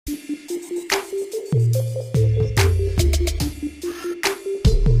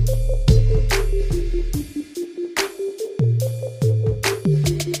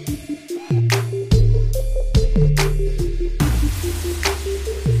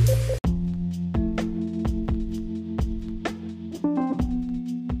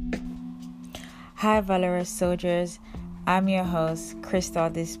Hi, valorous soldiers. I'm your host, Crystal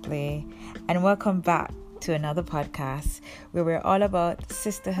Display, and welcome back to another podcast where we're all about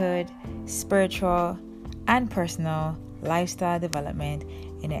sisterhood, spiritual, and personal lifestyle development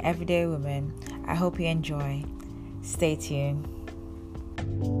in an everyday woman. I hope you enjoy. Stay tuned.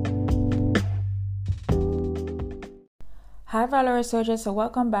 Hi, valorous soldiers. So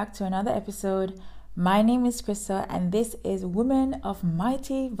welcome back to another episode. My name is Crystal, and this is Women of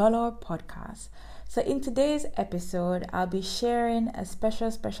Mighty Valor podcast. So in today's episode, I'll be sharing a special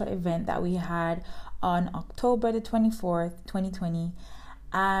event that we had on October the 24th, 2020.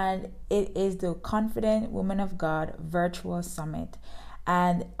 And it is the Confident Woman of God Virtual Summit.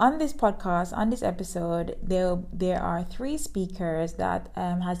 And on this podcast, on this episode, there are three speakers that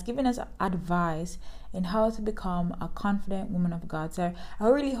has given us advice in how to become a confident woman of God. So I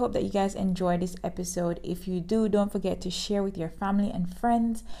really hope that you guys enjoy this episode. If you do, don't forget to share with your family and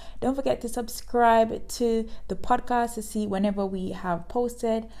friends. Don't forget to subscribe to the podcast to see whenever we have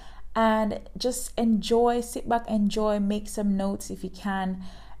posted. And just enjoy, sit back, enjoy, make some notes if you can,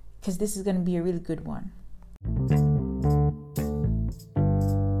 because this is going to be a really good one.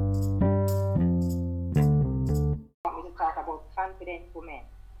 Talk about confident women.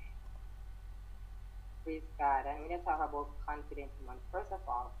 Praise God. And when you talk about confident women, first of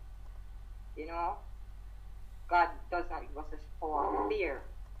all, God does not give us a power of fear.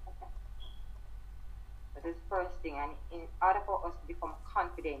 That is the first thing. And in order for us to become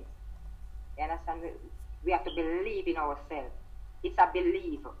confident, you understand, we have to believe in ourselves. It's a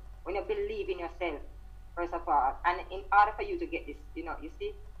belief. When you believe in yourself, first of all, and in order for you to get this, you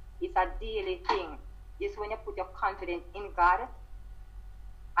see, it's a daily thing. Just when you put your confidence in God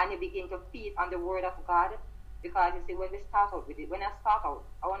and you begin to feed on the word of God, because you see, when we start out with it, when I start out,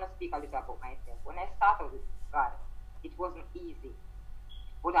 I want to speak a little about myself. When I start out with God, it wasn't easy.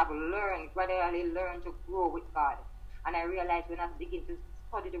 But I've gradually learned to grow with God. And I realized when I begin to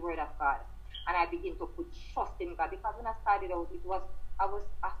study the word of God, and I begin to put trust in God, because when I started out,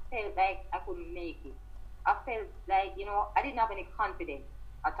 I felt like I couldn't make it. I felt like, I didn't have any confidence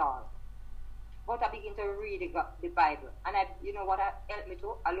at all. But I begin to read the Bible. And what helped me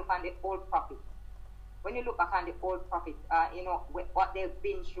to? I look on the old prophets. When you look back on the old prophets, what they've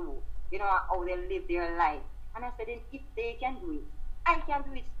been through, how they live their life. And I said, if they can do it, I can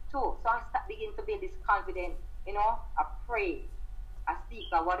do it too. So I begin to build this confidence. I pray, I seek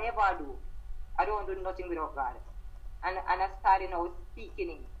God, whatever I do, I don't do nothing without God. And I started speaking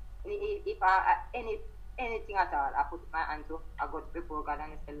Him. If I anything at all, I put my hand to, I go before God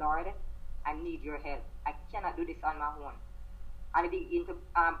and I say, Lord, I need your help. I cannot do this on my own. And I begin to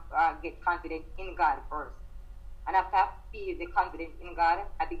get confident in God first. And after I feel the confidence in God,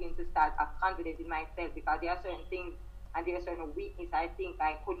 I begin to start a confidence in myself, because there are certain things and there are certain weaknesses I think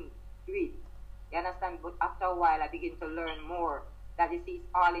I couldn't do it. You understand? But after a while, I begin to learn more that it's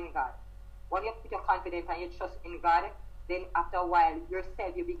all in God. When you put your confidence and you trust in God, then after a while,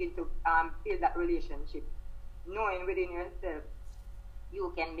 yourself, you begin to build that relationship, knowing within yourself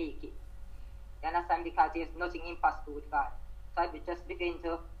you can make it. You understand? Because there's nothing impossible with God. So I just begin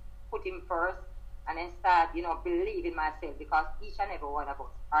to put Him first and then start, believe in myself, because each and every one of us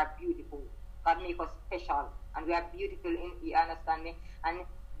are beautiful. God make us special and we are beautiful you understand me? And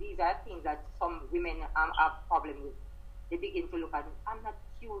these are things that some women have problem with. They begin to look at me. I'm not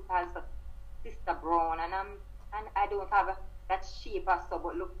cute as Sister Brown and I don't have that shape or so,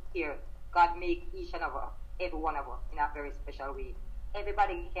 but look here, God make each and every one of us in a very special way.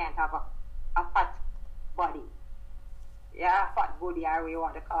 Everybody can't have a fat body. Yeah, fat body, or we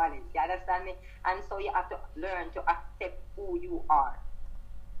want to call it. You understand me? And so you have to learn to accept who you are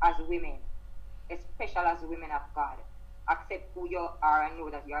as women, especially as women of God. Accept who you are and know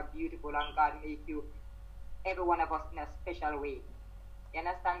that you are beautiful and God made you, every one of us, in a special way. You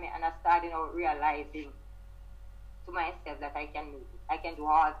understand me? And I started realizing to myself that I can make it. I can do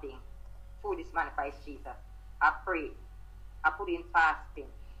all things through this man Christ Jesus. I pray. I put in fasting.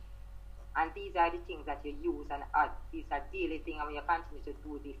 And these are the things that you use, and these are daily things. And when you continue to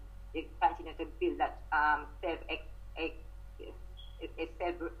do this, you continue to build that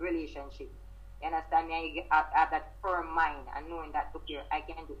self-relationship. You understand me? And you have that firm mind and knowing that, look here, I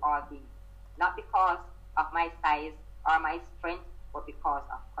can do all things. Not because of my size or my strength, but because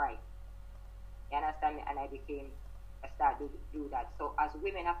of Christ. You understand me? And I started to do that. So as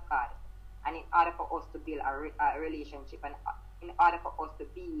women of God, and in order for us to build a relationship, and in order for us to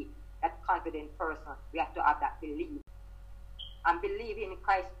be that confident person, we have to have that belief. And believe in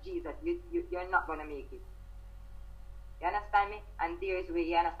Christ Jesus, you're not going to make it. You understand me? And there is where,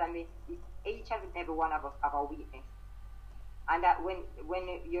 you understand me, each and every one of us have a weakness. And that when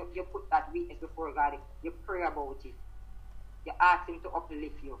you put that weakness before God, you pray about it. You ask him to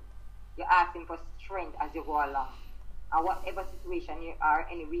uplift you. You ask him for strength as you go along. And whatever situation you are,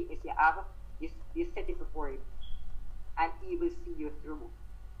 any weakness you have, you set it before him. And he will see you through.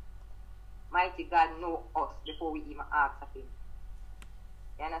 Mighty God know us before we even ask of him.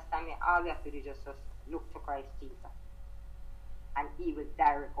 You understand me? All we have to do is just look to Christ Jesus. And he will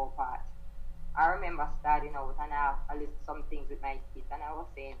direct our path. I remember starting out and I listed some things with my kids, and I was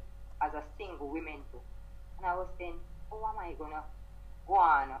saying, as a single woman too, and I was saying, how am I gonna go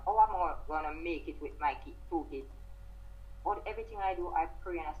on? How am I gonna make it with my two kids? But everything I do, I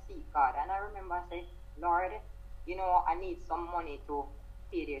pray and I seek God. And I remember I said, Lord, you know, I need some money to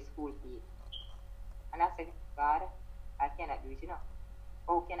pay their school fees. And I said, God, I cannot do it, you know.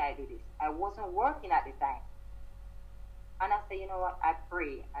 How can I do this? I wasn't working at the time. And I say, you know what, I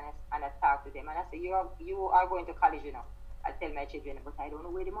pray and I talk to them. And I say, you are going to college, you know. I tell my children, but I don't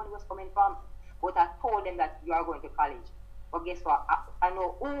know where the money was coming from. But I told them that you are going to college. But guess what? I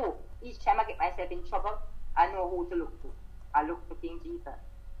know, each time I get myself in trouble, I know who to look to. I look to King Jesus.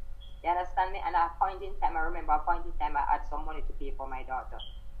 You understand me? And at a point in time, I remember a point in time, I had some money to pay for my daughter.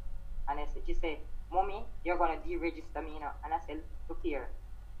 And she said, Mommy, you're going to deregister me, you know. And I said, look here,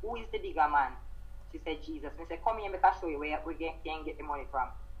 who is the bigger man? She said, Jesus. I said, come here, make I show you where we can get the money from.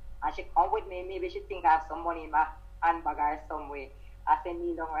 And she come with me, maybe she think I have some money in my handbag or somewhere. I said,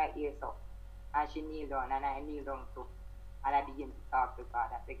 kneel down right here, so. And she kneeled down, and I kneeled down too. And I began to talk to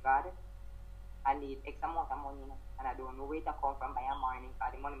God. I said, God, I need X amount of money, and I don't know where to come from by a morning,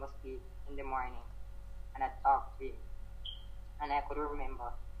 because the money must be in the morning. And I talked to him. And I could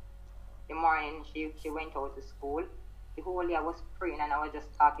remember. The morning she went out to school. The whole day I was praying and I was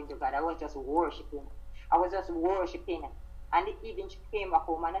just talking to God. I was just worshiping. And the evening she came back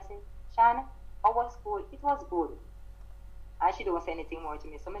home and I said, Shana, how was school? It was good. And she don't say anything more to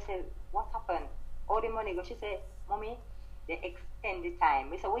me. So I said, what happened? All the money go. She said, Mommy, they extend the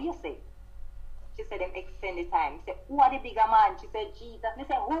time. I said, what you say? She said, them extend the time. I said, who are the bigger man? She said, Jesus. I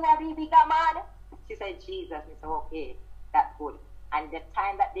said, who are the bigger man? She said, Jesus. I said, okay, that's good. And the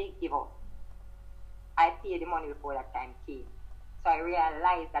time that they give us, I paid the money before that time came. So I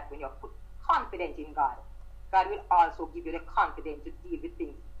realized that when you put confidence in God, God will also give you the confidence to deal with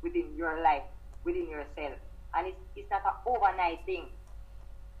things within your life, within yourself. And it's not an overnight thing.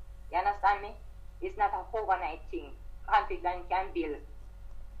 You understand me? It's not an overnight thing. Confidence can build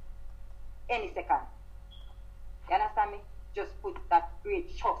any second. You understand me? Just put that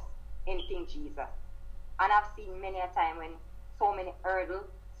great trust in King Jesus. And I've seen many a time when so many hurdles,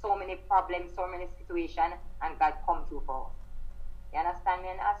 so many problems, so many situations, and God come through for us. You understand me?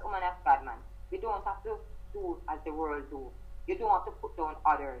 And as woman of God, man, we don't have to do as the world do. You don't have to put down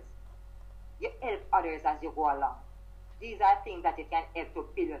others. You help others as you go along. These are things that you can help to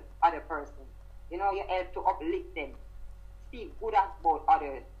build other person. You know, you help to uplift them. Speak good about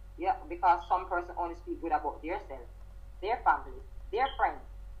others. Yeah, because some person only speak good about themselves, their family, their friends.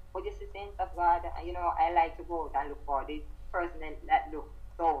 But this is the sense of God, you know, I like to go out and look for the person that look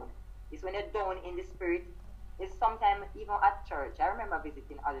down. It's when you're down in the spirit. It's sometimes even at church. I remember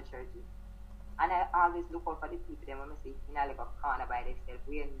visiting other churches. And I always look out for the people them when I see in a little corner by themselves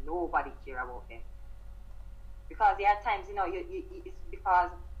where nobody care about them. Because there are times, you know, it's because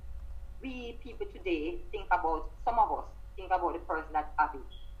we people today think about, some of us think about the person that's happy.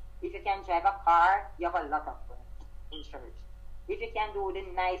 If you can drive a car, you have a lot of friends in church. If you can do the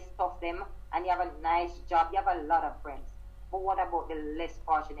nice stuff them and you have a nice job, you have a lot of friends. But what about the less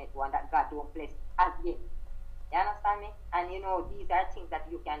fortunate one that God don't bless as yet? You understand me? And you know, these are things that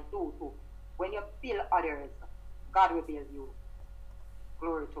you can do too. When you build others, God will build you.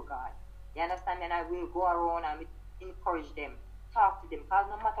 Glory to God. You understand me? And I will go around and encourage them, talk to them, because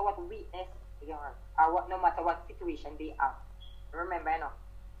no matter what weakness they are, or what, no matter what situation they are, remember, you know,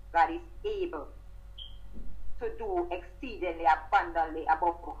 God is able to do exceedingly abundantly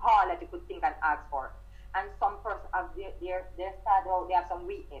above all that you could think and ask for. And some person have their start out, they have some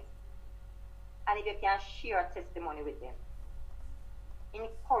weakness. And if you can share a testimony with them,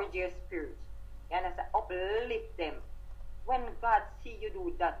 encourage your spirit, you understand, uplift them. When God see you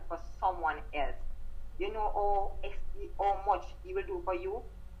do that for someone else, you know how much He will do for you,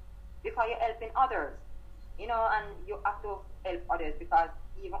 because you're helping others. You know, and you have to help others, because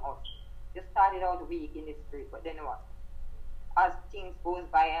even us, you started out weak in the spirit, but then what? As things goes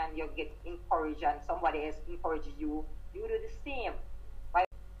by and you get encouraged and somebody else encourages you, you do the same. Right?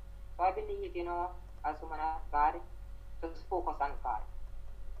 So I believe, you know, as woman of God, just focus on God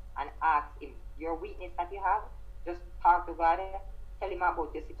and ask Him your weakness that you have. Just talk to God, tell Him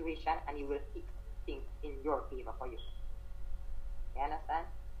about your situation, and He will fix things in your favor for you. You understand?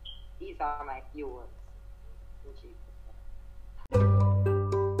 These are my few words. In Jesus' name.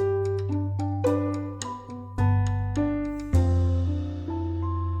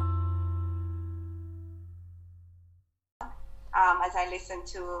 As I listened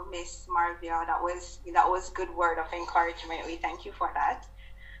to Miss Marvia, that was good word of encouragement. We thank you for that.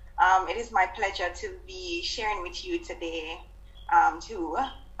 It is my pleasure to be sharing with you today, too.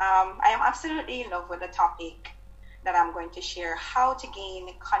 I am absolutely in love with the topic that I'm going to share: how to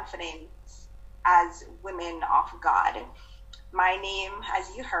gain confidence as women of God. My name,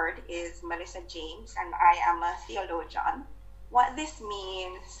 as you heard, is Melissa James, and I am a theologian. What this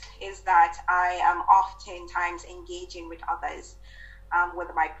means is that I am oftentimes engaging with others,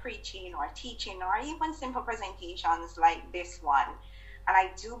 whether by preaching or teaching or even simple presentations like this one. And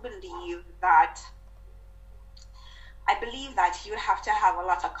I believe that you have to have a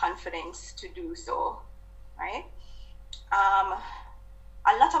lot of confidence to do so, right?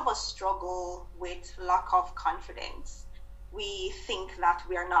 A lot of us struggle with lack of confidence. We think that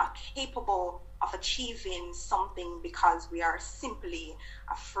we are not capable of achieving something because we are simply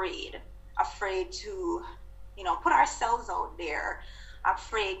afraid to, put ourselves out there,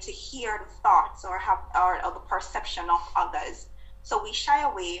 afraid to hear the thoughts or the perception of others. So we shy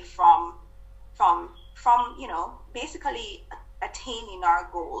away from basically attaining our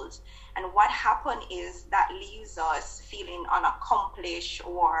goals. And what happened is that leaves us feeling unaccomplished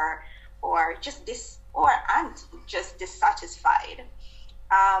or just dissatisfied.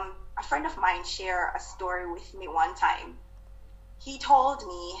 A friend of mine shared a story with me one time. He told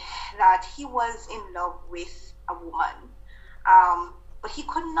me that he was in love with a woman, but he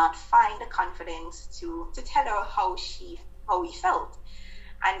could not find the confidence to tell her how he felt.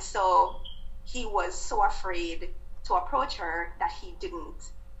 And so he was so afraid to approach her that he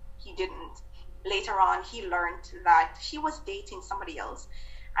didn't. Later on, he learned that she was dating somebody else,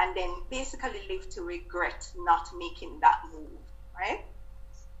 and then basically lived to regret not making that move, right?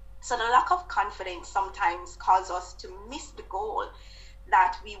 So the lack of confidence sometimes causes us to miss the goal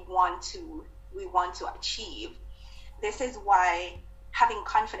that we want to achieve. This is why having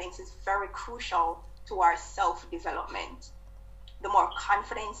confidence is very crucial to our self-development. The more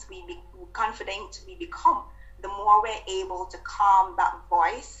confident we become, the more we're able to calm that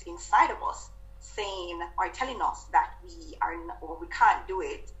voice inside of us, saying or telling us that we can't do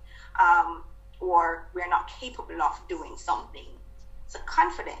it, or we're not capable of doing something. So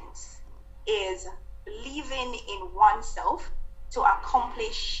confidence is believing in oneself to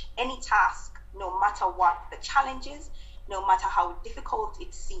accomplish any task, no matter what the challenge is, no matter how difficult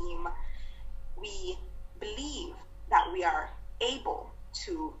it seems. We believe that we are able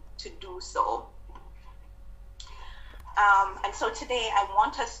to do so. And so today I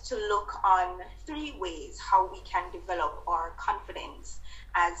want us to look on 3 ways how we can develop our confidence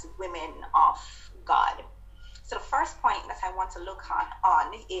as women of God. So the first point that I want to look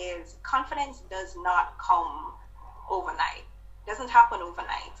on is confidence does not come overnight. It doesn't happen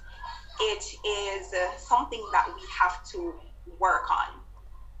overnight. It is something that we have to work on,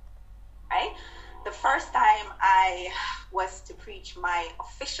 right? The first time I was to preach my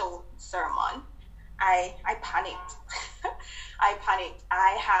official sermon, I panicked. I panicked.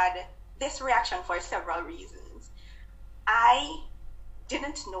 I had this reaction for several reasons. I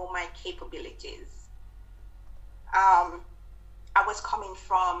didn't know my capabilities. I was coming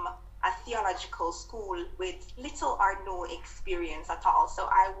from a theological school with little or no experience at all, so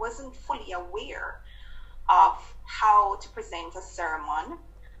I wasn't fully aware of how to present a sermon.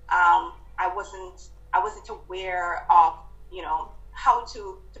 I wasn't aware of how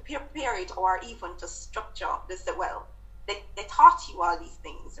to prepare it or even to structure this. Well, they taught you all these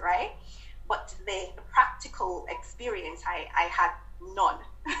things, right? But the practical experience, I had none.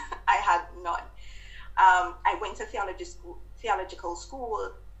 I had none. I went to theological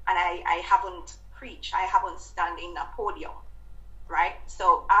school, and I haven't preached. I haven't stand in a podium, right?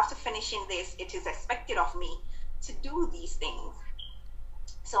 So after finishing this, it is expected of me to do these things.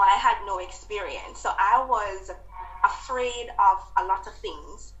 So I had no experience. So I was afraid of a lot of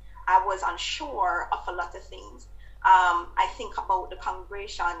things. I was unsure of a lot of things. I think about the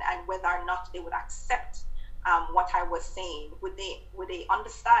congregation and whether or not they would accept what I was saying. Would they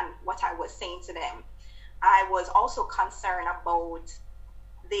understand what I was saying to them? I was also concerned about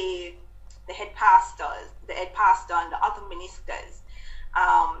the head pastor and the other ministers.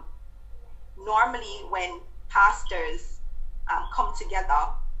 Normally when pastors come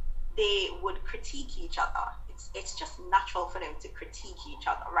together, they would critique each other. It's just natural for them to critique each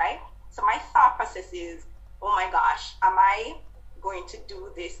other, right? So my thought process is, oh my gosh, am I going to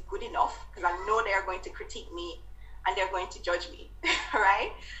do this good enough? Because I know they're going to critique me and they're going to judge me,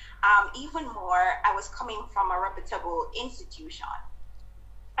 right? Even more, I was coming from a reputable institution,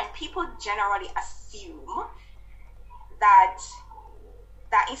 and people generally assume that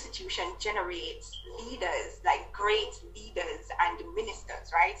that institution generates leaders, like great leaders and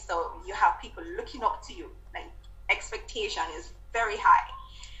ministers, right? So you have people looking up to you, like expectation is very high.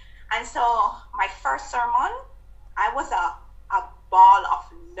 And so my first sermon, I was a ball of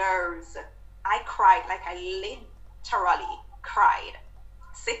nerves. I cried, like I literally cried.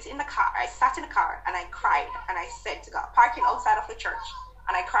 I sat in the car and I cried, and I said to God, parking outside of the church,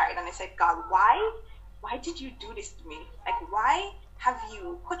 and I cried and I said, God, why did you do this to me? Like, why have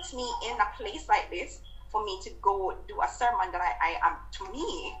you put me in a place like this for me to go do a sermon that I am, to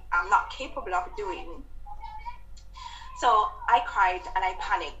me, I'm not capable of doing? So I cried and I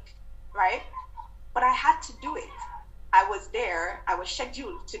panicked, right? But I had to do it. I was there, I was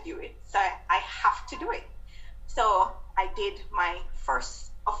scheduled to do it, so I have to do it. So I did my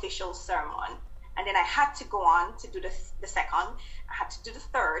first official sermon, and then I had to go on to do the second, I had to do the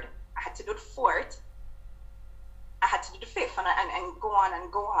third, I had to do the fourth, I had to do the fifth, and go on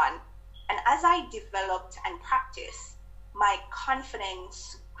and go on. And as I developed and practiced, my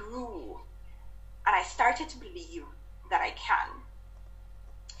confidence grew, and I started to believe that I can.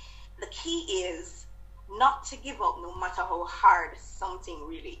 The key is not to give up no matter how hard something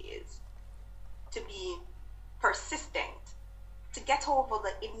really is. To be persistent, to get over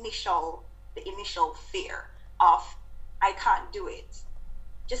the initial fear of I can't do it.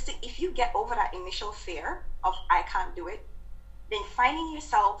 If you get over that initial fear of I can't do it, then finding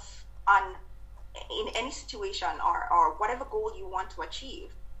yourself in any situation or whatever goal you want to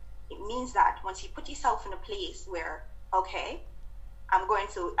achieve, it means that once you put yourself in a place where, okay,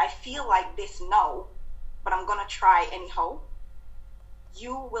 I feel like this now, but I'm gonna try anyhow,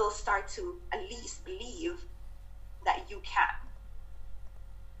 you will start to at least believe that you can,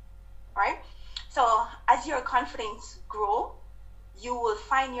 right? So as your confidence grow, you will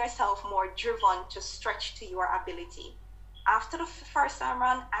find yourself more driven to stretch to your ability. After the first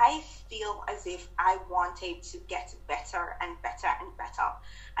sermon, I feel as if I wanted to get better and better and better.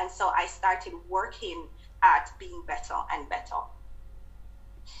 And so I started working at being better and better.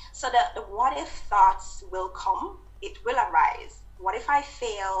 So the what if thoughts will come, it will arise. What if I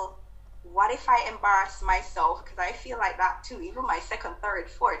fail? What if I embarrass myself? Because I feel like that too. Even my second, third,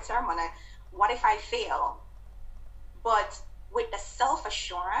 fourth sermon, what if I fail? But with the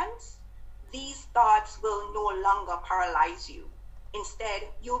self-assurance, these thoughts will no longer paralyze you. Instead,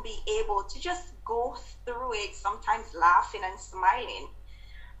 you'll be able to just go through it, sometimes laughing and smiling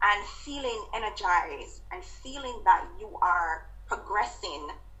and feeling energized and feeling that you are progressing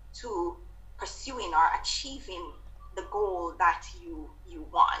to pursuing or achieving the goal that you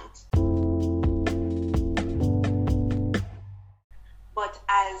want. But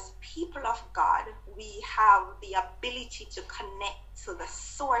as people of God, we have the ability to connect to the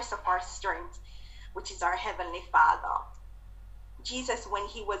source of our strength, which is our Heavenly Father. Jesus, when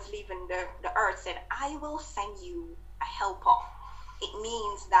he was leaving the earth, said, I will send you a helper. It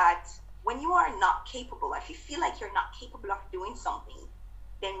means that when you are not capable, if you feel like you're not capable of doing something,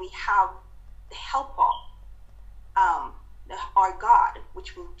 then we have the helper, our God,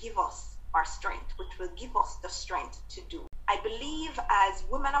 which will give us our strength, which will give us the strength to do. I believe as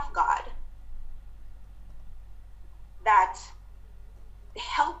women of God that the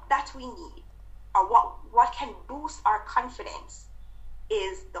help that we need, or what can boost our confidence,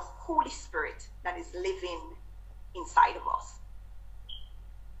 is the Holy Spirit that is living inside of us.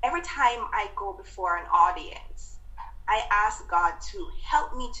 Every time I go before an audience, I ask God to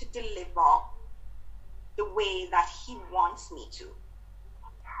help me to deliver the way that he wants me to.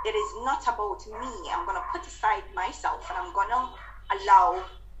 It is not about me. I'm going to put aside myself and I'm going to allow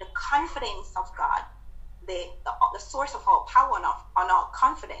the confidence of God, the source of our power and our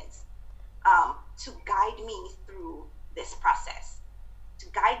confidence, to guide me through this process, to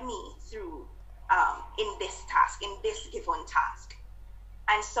guide me through in this task, in this given task.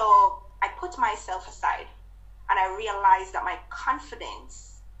 And so I put myself aside and I realized that my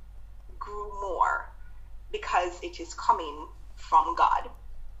confidence grew more because it is coming from God.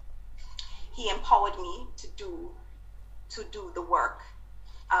 He empowered me to do the work,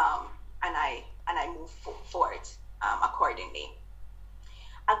 and I move forward accordingly.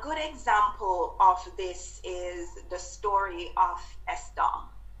 A good example of this is the story of Esther.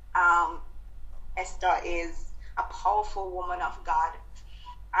 Esther is a powerful woman of God.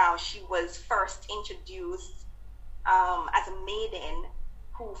 She was first introduced as a maiden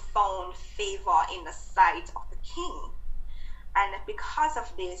who found favor in the sight of the king. And because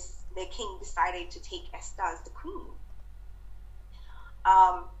of this, the king decided to take Esther as the queen.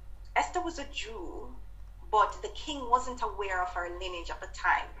 Esther was a Jew, but the king wasn't aware of her lineage at the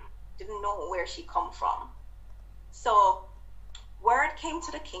time, didn't know where she come from. So word came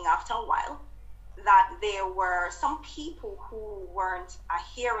to the king after a while that there were some people who weren't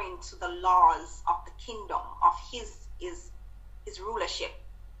adhering to the laws of the kingdom, of his rulership,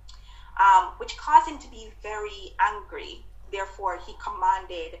 which caused him to be very angry. Therefore, he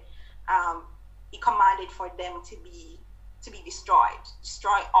commanded for them to be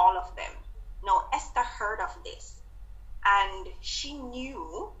destroy all of them. Now, Esther heard of this, and she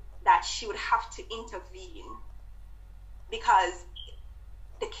knew that she would have to intervene because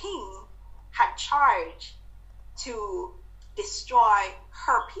the king had charge to destroy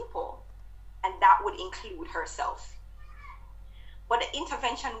her people, and that would include herself. But the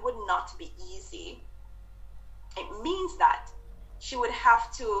intervention would not be easy. It means that she would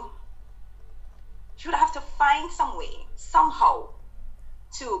have to find some way, somehow,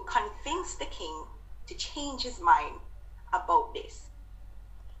 to convince the king to change his mind about this.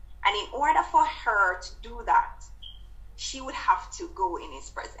 And in order for her to do that, she would have to go in his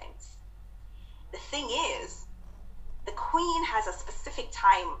presence. The thing is, the queen has a specific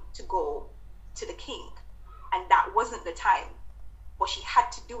time to go to the king, and that wasn't the time. But she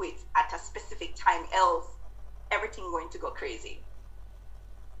had to do it at a specific time, else everything going to go crazy.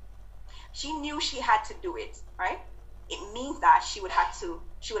 She knew she had to do it, right? It means that she would have to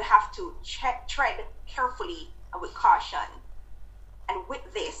tread carefully and with caution. And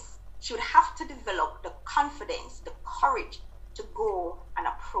with this, she would have to develop the confidence, the courage to go and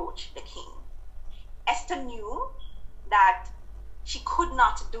approach the king. Esther knew that she could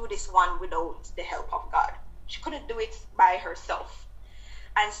not do this one without the help of God. She couldn't do it by herself.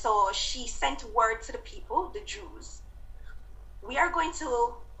 And so she sent word to the people, the Jews, we are going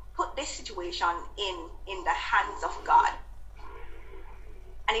to put this situation in the hands of God.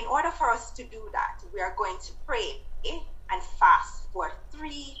 And in order for us to do that, we are going to pray and fast for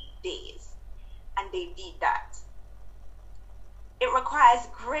 3 days. And they did that. It requires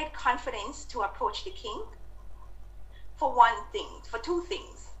great confidence to approach the king for two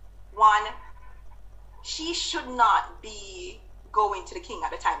things. One, she should not be going to the king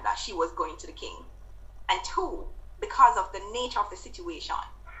at the time that she was going to the king. And two, because of the nature of the situation,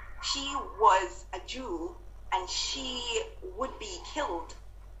 she was a Jew and she would be killed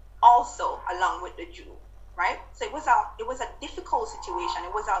also along with the Jew, right? So it was a difficult situation.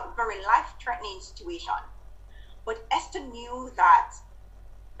 It was a very life-threatening situation. But Esther knew that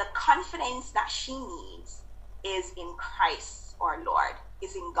the confidence that she needs is in Christ our Lord,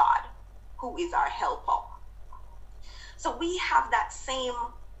 is in God, who is our helper. So we have that same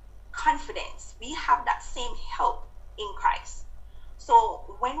confidence. We have that same help in Christ.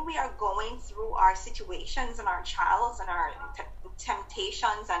 So when we are going through our situations and our trials and our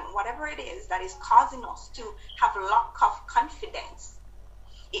temptations and whatever it is that is causing us to have lack of confidence,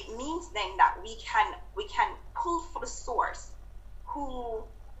 it means then that we can pull for the source who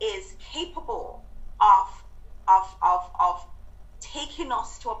is capable of taking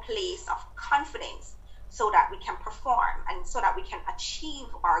us to a place of confidence so that we can perform and so that we can achieve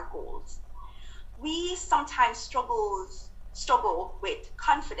our goals. We sometimes struggle with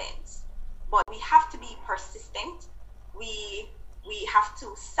confidence, but we have to be persistent. We have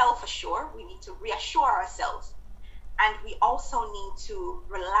to self-assure. We need to reassure ourselves. And we also need to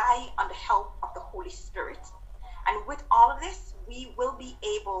rely on the help of the Holy Spirit. And with all of this, we will be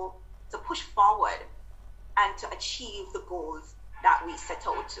able to push forward and to achieve the goals that we set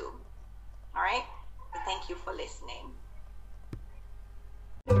out to. All right? Thank you for listening.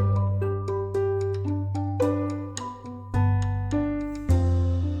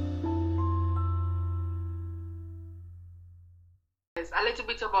 A little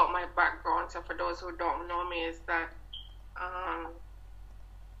bit about my background. So for those who don't know me, is that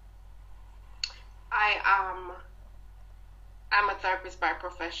I'm a therapist by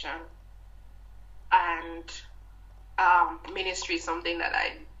profession, and ministry is something that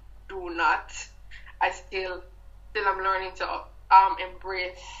I do not. I still am learning to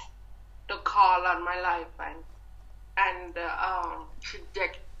embrace the call on my life and the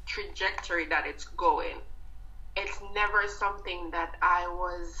trajectory that it's going. It's never something that I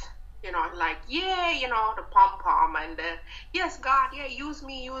was, like, yeah, the pom-pom and the, yes, God, yeah, use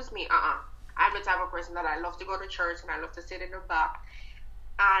me. I'm the type of person that I love to go to church and I love to sit in the back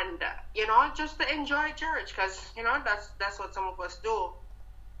and, just to enjoy church because, that's what some of us do.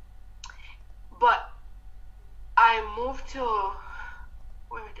 But I moved to,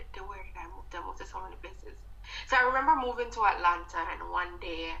 where did I move? I moved to so many places. So I remember moving to Atlanta, and one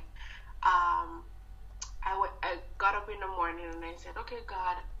day I got up in the morning and I said, okay,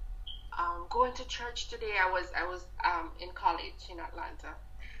 God, going to church today. I was in college in Atlanta,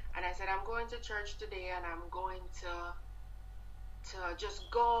 and I said, I'm going to church today, and I'm going to just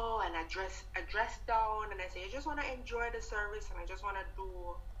go, and I dress down, and I say, I just want to enjoy the service, and I just want to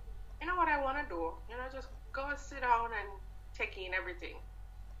do, what I want to do, just go sit down and take in everything.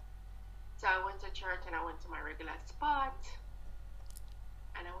 So I went to church, and I went to my regular spot,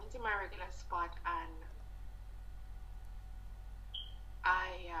 and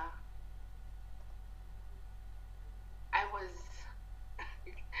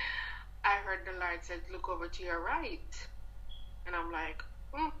I heard the Lord said, look over to your right. And I'm like,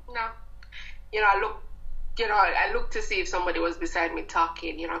 no. I looked to see if somebody was beside me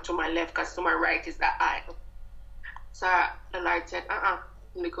talking, to my left, because to my right is the aisle. So the Lord said,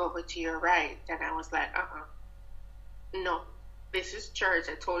 look over to your right. And I was like, no, this is church.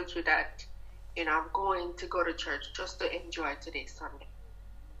 I told you that, I'm going to go to church just to enjoy today's Sunday.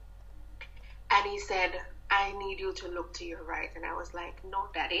 And he said, I need you to look to your right. And I was like, no,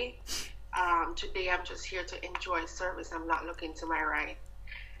 Daddy. Today I'm just here to enjoy service. I'm not looking to my right.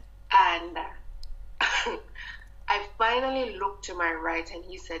 And I finally looked to my right, and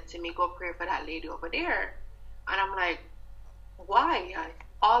he said to me, go pray for that lady over there. And I'm like, why?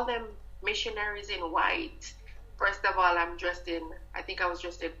 All them missionaries in white. First of all, I was dressed in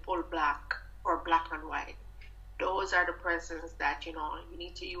full black or black and white. Those are the persons that, you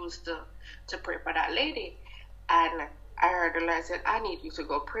need to use to pray for that lady. And I heard the Lord said, I need you to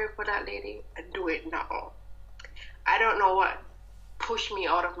go pray for that lady and do it now. I don't know what pushed me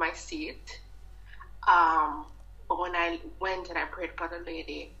out of my seat. But when I went and I prayed for the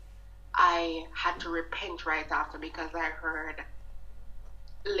lady, I had to repent right after, because I heard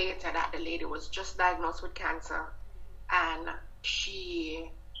later that the lady was just diagnosed with cancer, and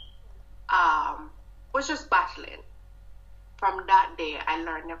she was just battling. From that day, I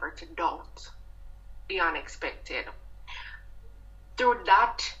learned never to doubt the unexpected. Through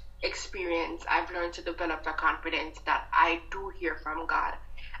that experience, I've learned to develop the confidence that I do hear from God,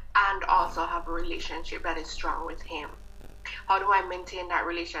 and also have a relationship that is strong with Him. How do I maintain that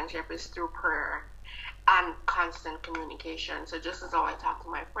relationship? Is through prayer and constant communication. So just as how I talk to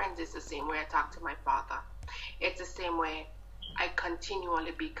my friends, it's the same way I talk to my Father. It's the same way I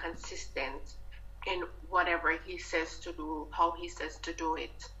continually be consistent in whatever He says to do, how He says to do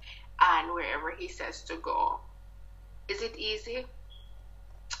it, and wherever He says to go. Is it easy?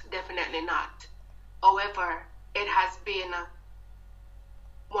 Definitely not. However, it has been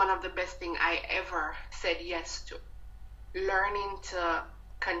one of the best things I ever said yes to. Learning to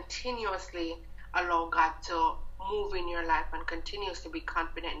continuously allow God to move in your life and continuously be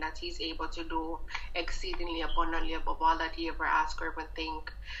confident that He's able to do exceedingly abundantly above all that you ever ask or even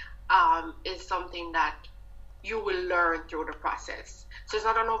think, is something that you will learn through the process. So it's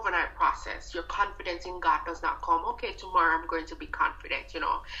not an overnight process. Your confidence in God does not come, okay, tomorrow I'm going to be confident,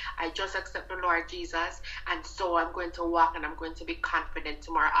 I just accept the Lord Jesus, and so I'm going to walk and I'm going to be confident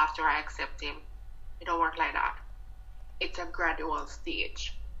tomorrow after I accept Him. It don't work like that. It's a gradual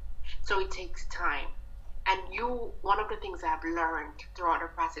stage. So it takes time. And one of the things I've learned throughout the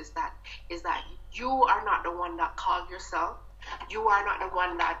process is that you are not the one that called yourself. You are not the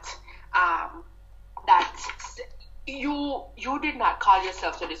one that you did not call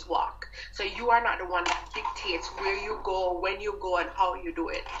yourself to this walk. So you are not the one that dictates where you go, when you go, and how you do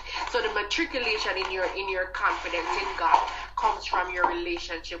it. So the matriculation in your confidence in God comes from your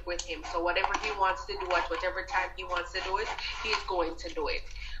relationship with Him. So whatever He wants to do at whatever time He wants to do it, He's going to do it.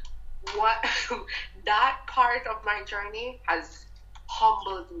 That part of my journey has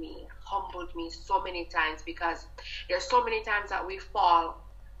humbled me so many times, because there's so many times that we fall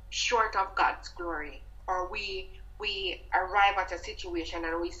short of God's glory, or we arrive at a situation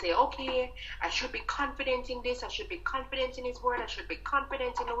and we say, okay, I should be confident in this, I should be confident in His word, I should be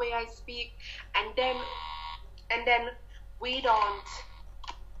confident in the way I speak, and then we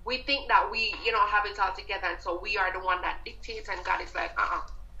think that we have it all together, and so we are the one that dictates, and God is like,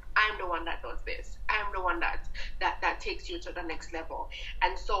 I'm the one that does this. I'm the one that takes you to the next level.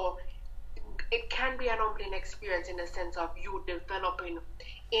 And so it can be an humbling experience in the sense of you developing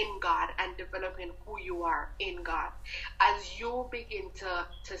in God and developing who you are in God. As you begin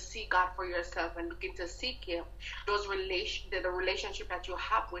to see God for yourself and begin to seek Him, the relationship that you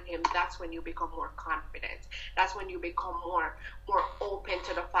have with Him, that's when you become more confident. That's when you become more open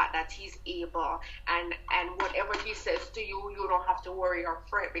to the fact that He's able, and whatever He says to you, you don't have to worry or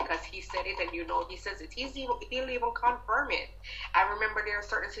fret, because He said it, and He says it. He'll even confirm it. I remember there are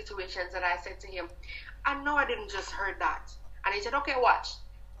certain situations that I said to Him, I know I didn't just heard that. And He said, okay, watch.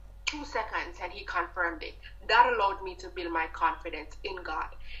 2 seconds and he confirmed it. That allowed me to build my confidence in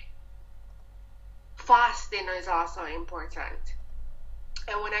God. Fasting is also important.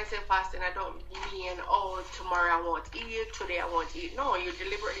 And when I say fasting, I don't mean, oh, tomorrow I won't eat, today I won't eat. No, you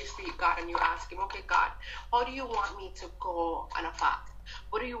deliberately seek God and you ask him, okay, God, how do you want me to go on a fast?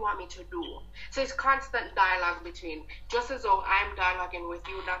 What do you want me to do? So it's constant dialogue between, just as though I'm dialoguing with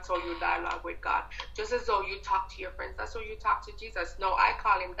you, that's how you dialogue with God. Just as though you talk to your friends, that's how you talk to Jesus. No, I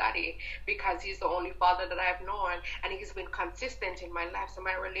call him Daddy because he's the only father that I've known, and he's been consistent in my life. So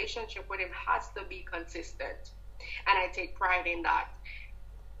my relationship with him has to be consistent. And I take pride in that.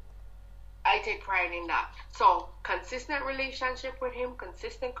 So consistent relationship with him,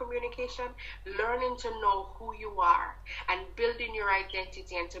 consistent communication, learning to know who you are and building your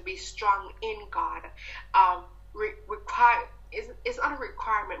identity and to be strong in God is not a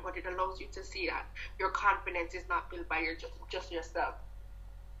requirement, but it allows you to see that your confidence is not built by just yourself.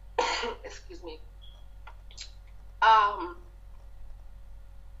 Excuse me.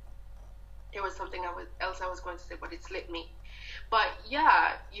 There was something else I was going to say, but it slipped me. But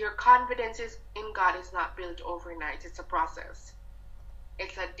yeah, your confidence in God is not built overnight. It's a process.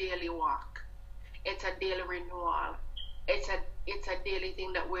 It's a daily walk. It's a daily renewal. It's a daily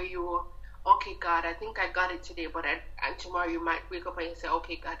thing that where you, okay, God, I think I got it today, and tomorrow you might wake up and you say,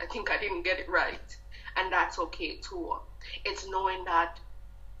 okay, God, I think I didn't get it right. And that's okay too. It's knowing that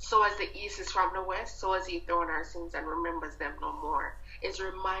so as the east is from the west, so has he thrown our sins and remembers them no more. It's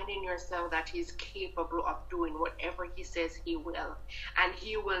reminding yourself that he's capable of doing whatever he says he will. And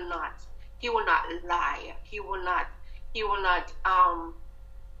he will not lie. He will not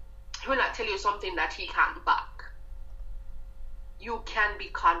tell you something that he can't back. You can be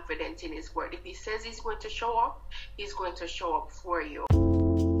confident in his word. If he says he's going to show up, he's going to show up for you.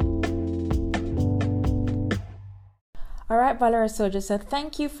 Alright, Valorous Soldiers, so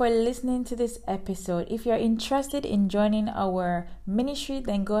thank you for listening to this episode. If you're interested in joining our ministry,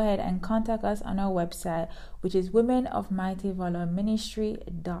 then go ahead and contact us on our website, which is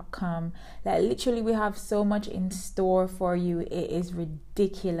womenofmightyvalorministry.com. Like literally, we have so much in store for you. It is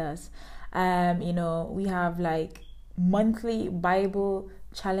ridiculous. We have like monthly Bible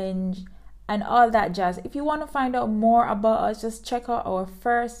challenge and all that jazz. If you want to find out more about us, just check out our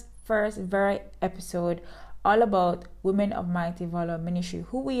first very episode all about Women of Mighty Valor Ministry,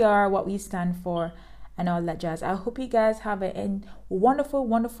 who we are, what we stand for, and all that jazz. I hope you guys have a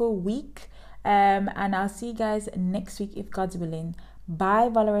wonderful week, and I'll see you guys next week if God's willing. Bye,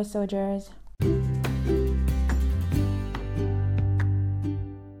 Valorous Soldiers.